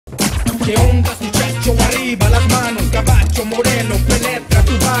¿Qué onda, muchacho? Arriba las manos, caballo moreno, penetra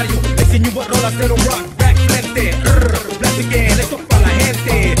tu barrio. Le enseño un rolacero rock, back frente. Blast again, esto pa' la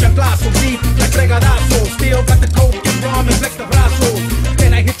gente. Chanclazo, beat, like fregadazo. Still got the coke and rum and flex the brazos.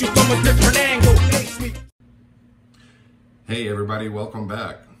 Then I hit you from a different angle. Hey, sweet. Hey everybody, welcome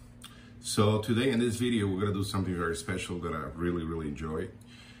back. So today in this video, we're gonna do something very special that I really enjoy.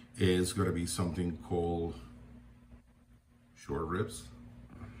 It's gonna be something called short ribs.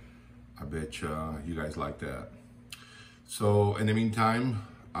 I bet you guys like that. So in the meantime,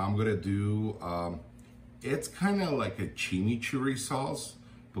 I'm gonna do, it's kind of like a chimichurri sauce,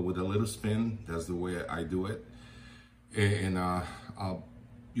 but with a little spin. That's the way I do it. And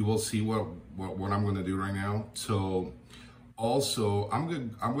you will see what I'm gonna do right now. So also, I'm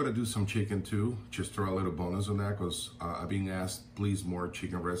gonna do some chicken too, just throw a little bonus on that because I've been asked, please, more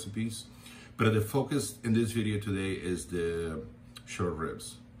chicken recipes. But the focus in this video today is the short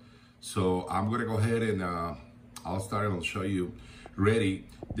ribs. So I'm gonna go ahead and I'll start and I'll show you ready.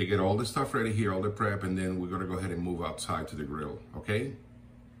 They get all the stuff ready here, all the prep, and then we're gonna go ahead and move outside to the grill, okay?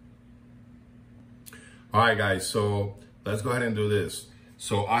 All right, guys, so let's go ahead and do this.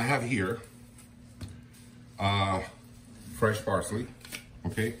 So I have here fresh parsley,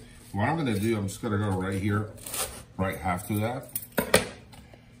 okay? What I'm gonna do, I'm just gonna go right here, right half to that.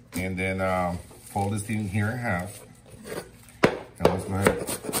 And then fold this thing here in half. And let's go ahead and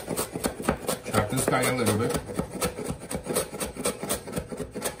chop this guy a little bit.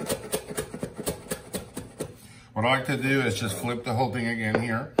 What I like to do is just flip the whole thing again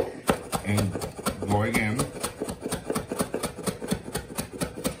here and go again.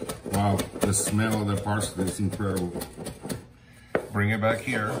 Wow, the smell of the parsley is incredible. Bring it back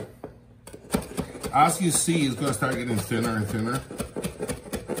here. As you see, it's gonna start getting thinner and thinner.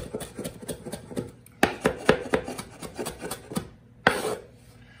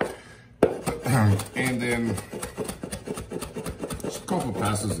 And then just a couple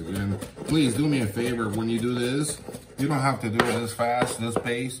passes again. Please do me a favor when you do this. You don't have to do it this fast, this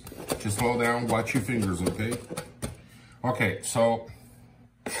pace. Just slow down, watch your fingers, okay? Okay, so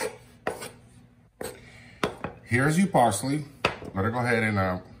here's your parsley. Let it go ahead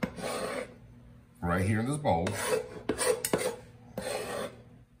and right here in this bowl.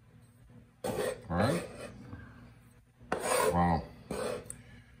 All right. Wow.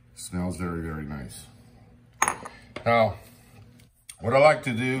 Smells very nice. Now, what I like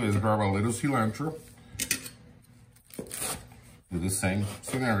to do is grab a little cilantro. Do the same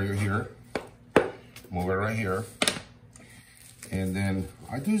scenario here. Move it right here. And then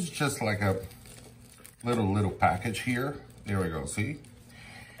I do just like a little package here. There we go, see?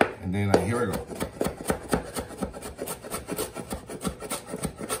 And then here we go.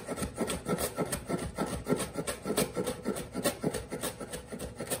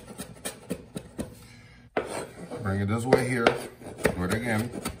 Bring it this way here, do it again.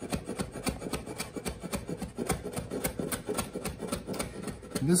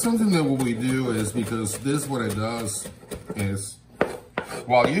 This is something that what we do is because this what it does is,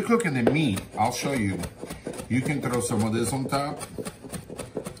 while you're cooking the meat, I'll show you, you can throw some of this on top,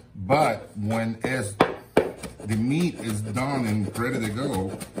 but when the meat is done and ready to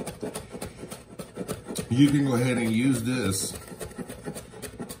go, you can go ahead and use this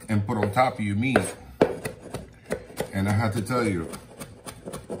and put on top of your meat. And I have to tell you,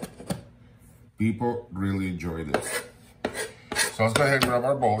 people really enjoy this. So let's go ahead and grab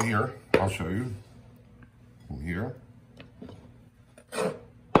our bowl here. I'll show you from here.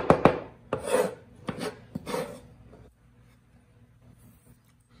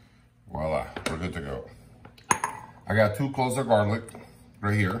 Voila, we're good to go. I got 2 cloves of garlic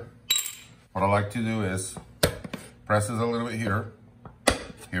right here. What I like to do is press this a little bit here.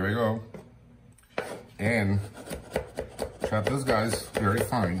 Here we go. And chop this guys very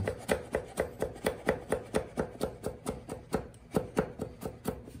fine.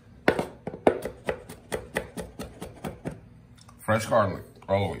 Fresh garlic,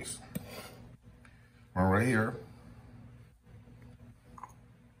 always. One right here.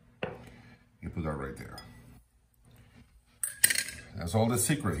 You put that right there. That's all the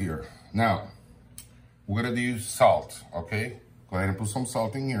secret here. Now, we're gonna do salt, okay? Go ahead and put some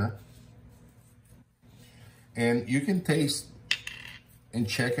salt in here. And you can taste and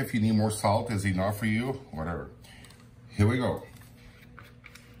check if you need more salt. Is enough for you? Whatever. Here we go.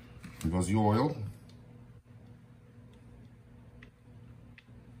 Here goes the oil.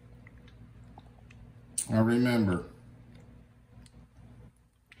 Now remember,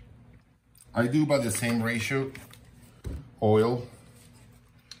 I do by the same ratio, oil,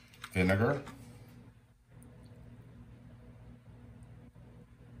 vinegar,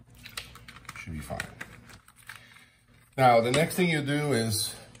 Should be fine. Now, the next thing you do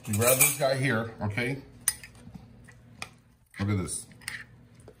is you grab this guy here, okay? Look at this.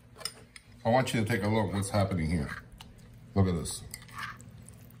 I want you to take a look what's happening here. Look at this.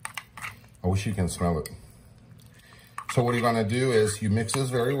 I wish you can smell it. So what you're gonna do is you mix this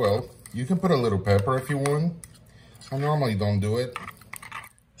very well. You can put a little pepper if you want. I normally don't do it.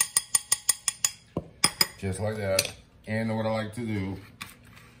 Just like that. And what I like to do,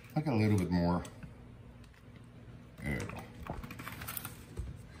 like a little bit more. There you go.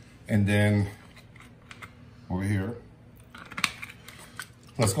 And then over here,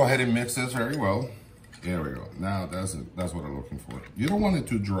 let's go ahead and mix this very well. There we go. Now that's it. That's what I'm looking for. You don't want it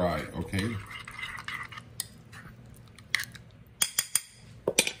too dry, okay?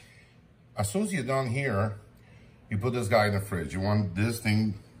 As soon as you're done here, you put this guy in the fridge. You want this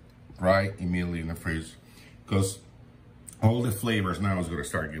thing right immediately in the fridge, because all the flavors now is going to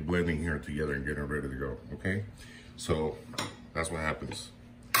start blending here together and getting ready to go, okay? So that's what happens.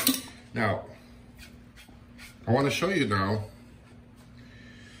 Now, I want to show you now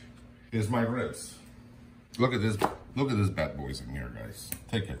is my ribs. Look at this bad boys in here, guys.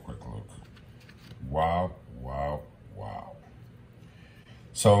 Take a quick look. Wow, wow, wow.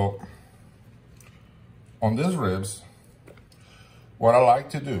 So on these ribs, what I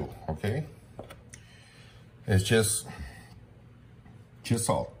like to do, okay, is just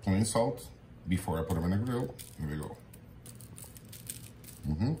salt, plain salt, before I put them in the grill. Here we go.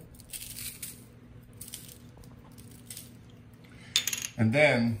 And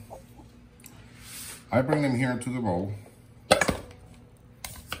then I bring them here into the bowl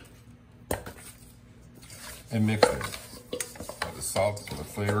and mix them. The salt, the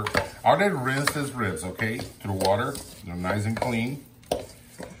flavor. I already rinsed these ribs, okay, through water. They're nice and clean.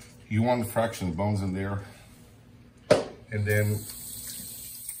 You want fraction bones in there. And then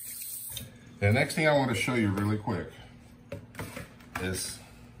the next thing I want to show you really quick is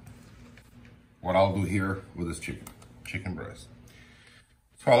what I'll do here with this chicken breast.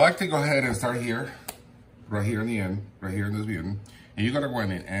 So I like to go ahead and start here, right here in the end, right here in this view. And you gotta go in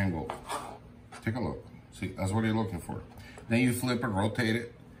an angle. Take a look. See, that's what you're looking for. Then you flip it, rotate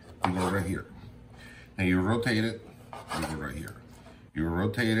it, you go right here. Then you rotate it, you go right here. You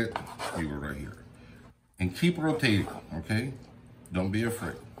rotate it, you go right here. And keep rotating, okay? Don't be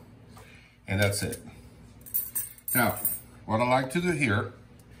afraid. And that's it. Now, what I like to do here,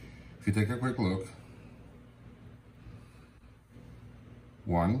 if you take a quick look,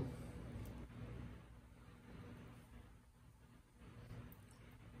 1,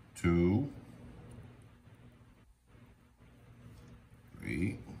 2,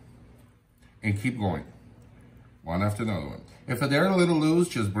 3, and keep going. One after another one. If they're a little loose,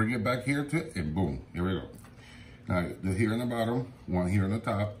 just bring it back here to it, and boom, here we go. Now, the here on the bottom, one here on the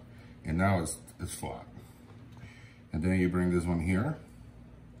top, and now it's flat. And then you bring this one here,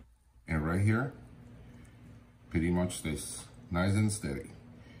 and right here, pretty much stays nice and steady.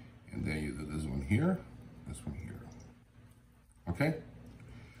 And then you do this one here, this one here. Okay?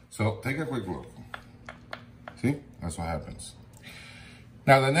 So take a quick look. See? That's what happens.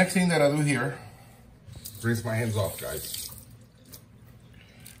 Now the next thing that I do here, rinse my hands off, guys.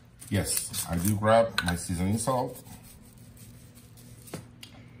 Yes, I do grab my seasoning salt.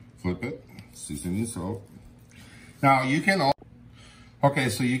 Flip it, seasoning salt. Now you can also, okay,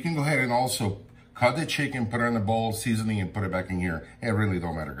 so you can go ahead and also cut the chicken, put it in a bowl, seasoning, and put it back in here. It really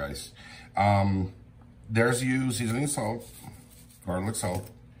don't matter, guys. There's you seasoning salt, garlic salt,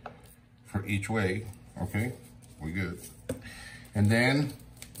 for each way, okay? We good. And then,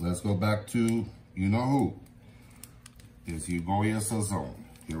 let's go back to, you know who? It's your Goya Sazon.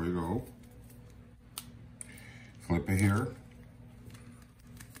 Here we go. Flip it here.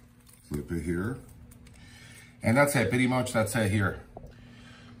 Flip it here. And that's it, pretty much that's it here.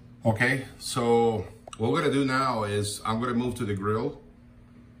 Okay, so what we're gonna do now is I'm gonna move to the grill.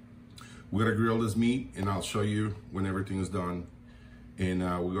 We're gonna grill this meat and I'll show you when everything is done, and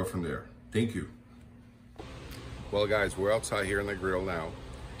we'll go from there. Thank you. Well guys, we're outside here in the grill now,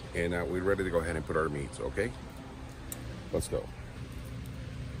 and we're ready to go ahead and put our meats, okay? Let's go.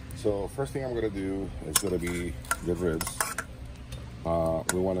 So first thing I'm gonna do is gonna be the ribs.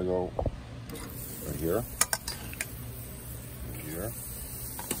 We wanna go right here, here,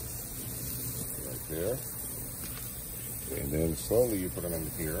 right there, and then slowly you put them in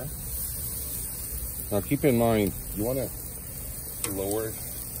here. Now keep in mind, you wanna lower it.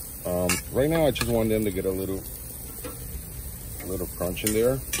 Right now I just want them to get a little crunch in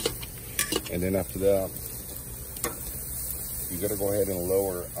there, and then after that you gotta go ahead and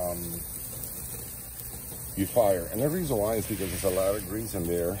lower your fire. And the reason why is because there's a lot of grease in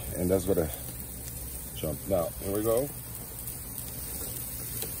there, and that's gonna jump. Now, here we go.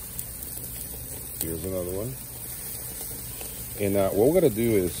 Here's another one. And what we're gonna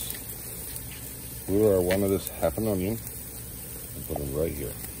do is, we are one of this half an onion and put them right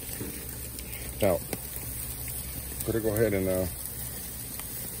here. Now, I'm gonna go ahead and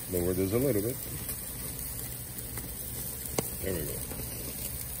lower this a little bit. There we go.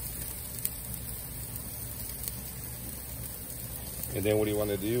 And then what you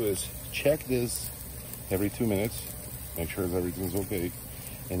want to do is check this every 2 minutes, make sure everything's okay,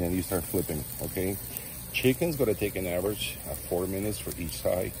 and then you start flipping, okay? Chicken's gonna take an average of 4 minutes for each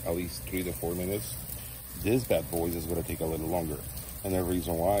side, at least 3 to 4 minutes. This bad boy is gonna take a little longer. And the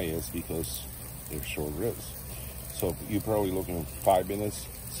reason why is because they're short ribs. So you're probably looking 5 minutes,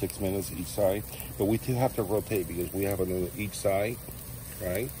 6 minutes each side, but we do have to rotate because we have another each side,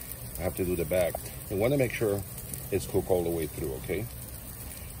 right? I have to do the back. You wanna make sure it's cooked all the way through, okay?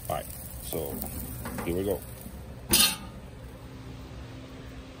 All right, so here we go.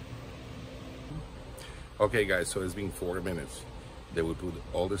 Okay guys, so it's been 4 minutes. Then we put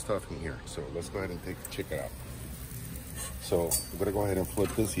all the stuff in here. So let's go ahead and take the chicken out. So I'm gonna go ahead and flip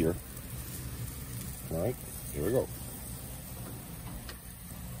this here. All right, here we go.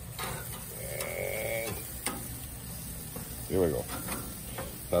 And here we go.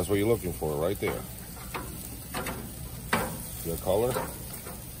 That's what you're looking for right there. The color,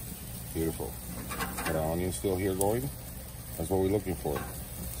 beautiful. Got our onion still here going. That's what we're looking for.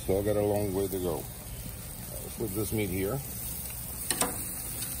 Still got a long way to go. Let's put this meat here.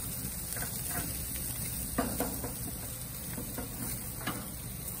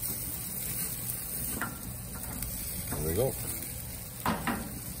 There we go.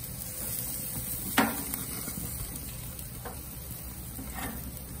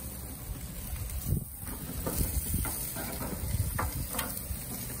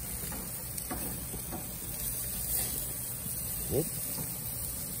 Yep.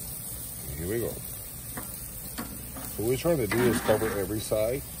 Here we go. So what we're trying to do is cover every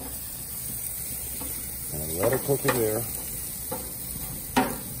side and let it cook in there.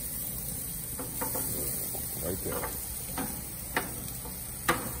 Right there.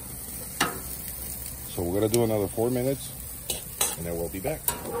 So we're gonna do another 4 minutes and then we'll be back.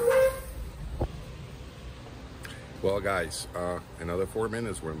 Well guys, another 4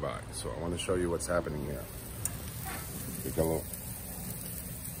 minutes went by. So I want to show you what's happening here. Take a look.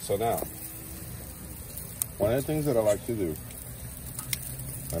 So now, one of the things that I like to do,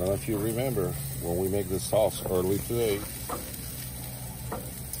 I don't know if you remember when we make this sauce early today.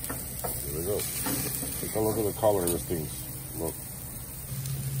 Here we go. Take a look at the color of this thing. Look.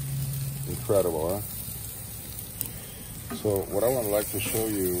 Incredible, huh? So what I would like to show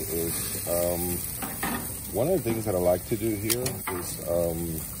you is, one of the things that I like to do here is,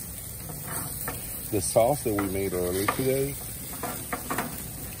 the sauce that we made earlier today,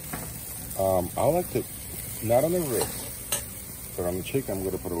 I like to, not on the ribs, but on the chicken, I'm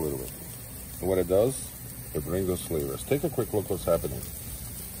going to put a little bit. And what it does, it brings those flavors. Take a quick look what's happening.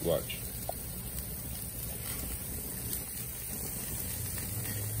 Watch.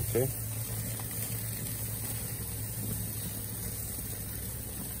 Okay.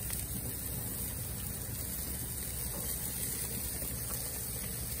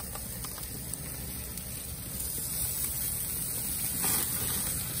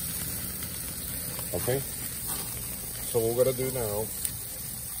 Okay, so what we're gonna do now,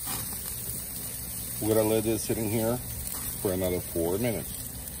 we're gonna let this sit in here for another 4 minutes.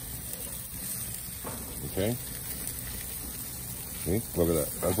 Okay, see, look at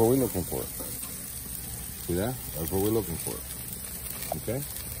that. That's what we're looking for. See that? That's what we're looking for. Okay,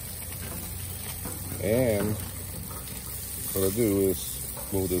 and what I'll do is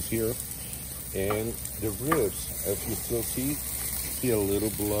move this here, and the ribs, as you still see a little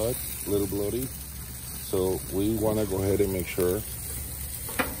blood, little bloody. So we want to go ahead and make sure we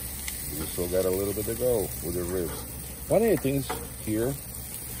still got a little bit to go with the ribs. One of the things here,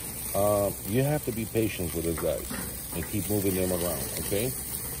 you have to be patient with this, guys, and keep moving them around, okay?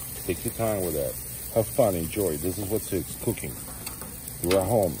 Take your time with that. Have fun, enjoy. This is what's cooking. You're at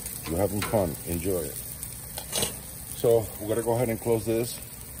home, you're having fun, enjoy it. So we're gonna go ahead and close this.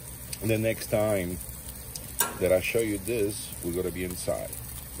 And the next time that I show you this, we're gonna be inside.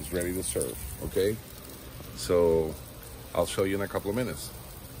 It's ready to serve, okay? So I'll show you in a couple of minutes.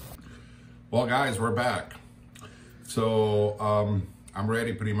 Well guys, we're back. So I'm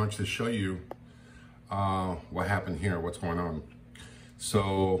ready pretty much to show you what happened here, what's going on.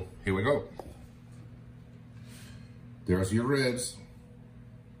 So here we go. There's your ribs.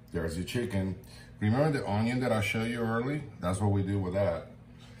 There's your chicken. Remember the onion that I showed you early? That's what we do with that.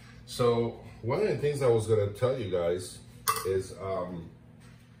 So one of the things I was gonna tell you guys is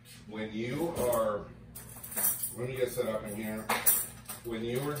when you are, let me get set up in here. When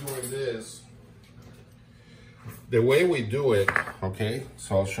you are doing this, the way we do it, okay,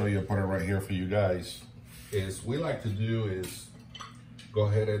 so I'll show you, put it right here for you guys, is we like to do is go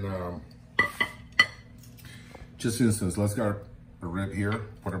ahead and, just instance, let's get a rib here,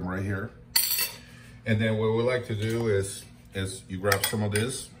 put them right here. And then what we like to do is you grab some of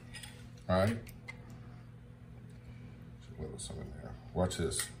this, all right? A little some in there. Watch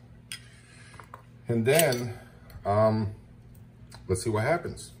this. And then, let's see what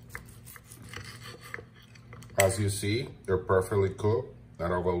happens. As you see, they're perfectly cooked,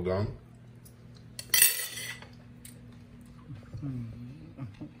 that are well done.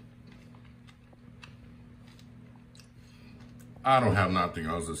 I don't have nothing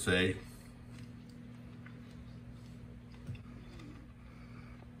else to say.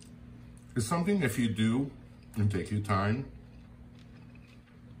 It's something, if you do and take your time,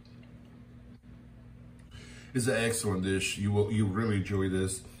 it's an excellent dish. You really enjoy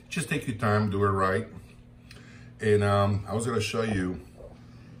this. Just take your time, do it right. And I was gonna show you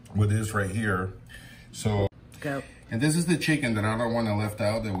with this right here. So, go. And this is the chicken, that other one I left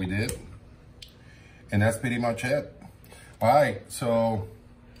out that we did. And that's pretty much it. All right, so,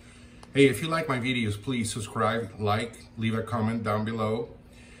 hey, if you like my videos, please subscribe, like, leave a comment down below.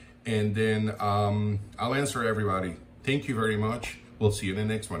 And then I'll answer everybody. Thank you very much. We'll see you in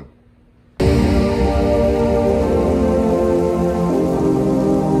the next one.